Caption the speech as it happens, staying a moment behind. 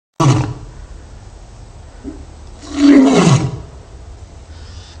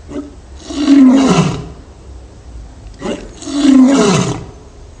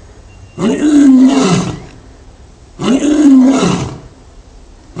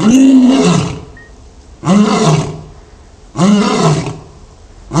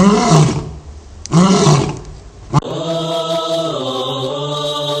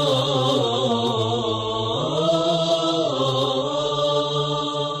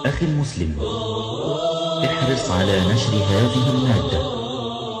أخي المسلم، احرص على نشر هذه المادة،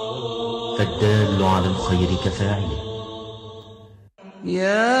 فالدال على الخير كفاعله.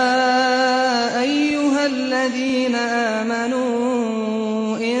 يا أيها الذين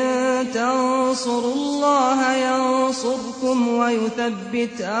آمنوا إن تنصروا الله ينصركم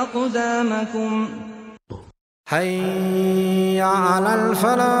ويثبت أقدامكم. حي على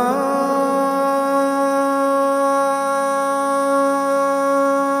الفلاح.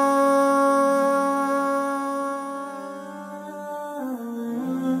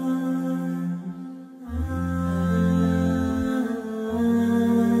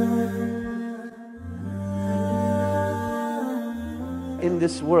 In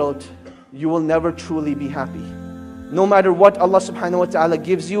this world, you will never truly be happy. No matter what Allah subhanahu wa ta'ala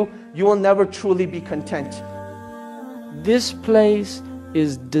gives you, you will never truly be content. This place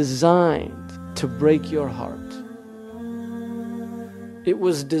is designed to break your heart. It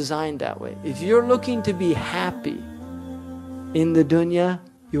was designed that way. If you're looking to be happy in the dunya,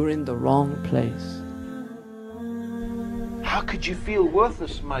 you're in the wrong place. How could you feel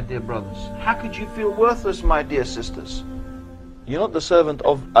worthless, my dear brothers? How could you feel worthless, my dear sisters? You're not the servant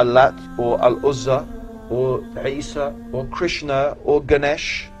of Allah or Al-Uzza or Isa or Krishna or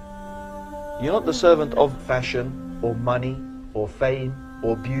Ganesh. You're not the servant of fashion or money or fame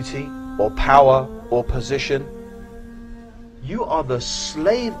or beauty or power or position. You are the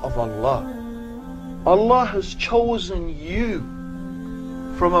slave of Allah. Allah has chosen you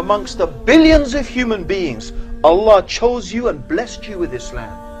from amongst the billions of human beings. Allah chose you and blessed you with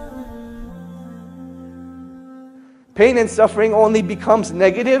Islam. Pain and suffering only becomes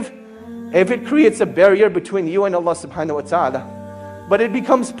negative if it creates a barrier between you and Allah subhanahu wa ta'ala. But it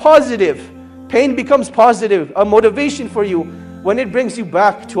becomes positive. Pain becomes positive, a motivation for you when it brings you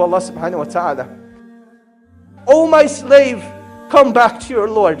back to Allah subhanahu wa ta'ala. Oh my slave, come back to your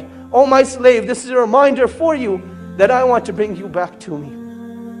Lord. Oh my slave, this is a reminder for you that I want to bring you back to me.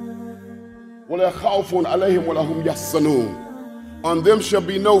 On them shall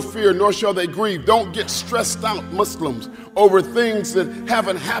be no fear, nor shall they grieve. Don't get stressed out, Muslims, over things that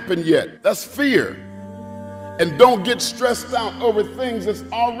haven't happened yet. That's fear. And don't get stressed out over things that's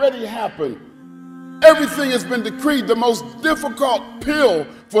already happened. Everything has been decreed. The most difficult pill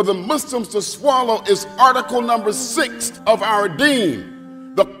for the Muslims to swallow is article number 6 of our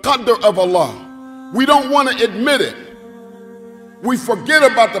deen, the qadr of Allah. We don't want to admit it. We forget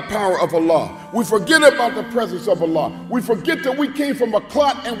about the power of Allah. We forget about the presence of Allah. We forget that we came from a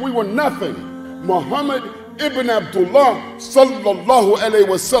clot and we were nothing. Muhammad ibn Abdullah sallallahu alayhi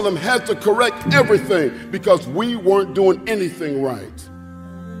wasallam had to correct everything because we weren't doing anything right.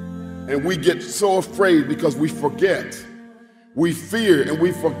 And we get so afraid because we forget. We fear and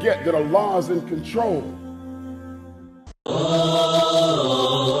we forget that Allah is in control.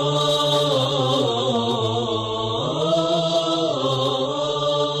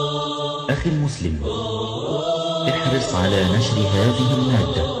 أخي المسلم، احرص على نشر هذه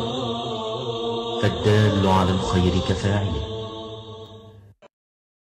المادة، فالدال على الخير كفاعله.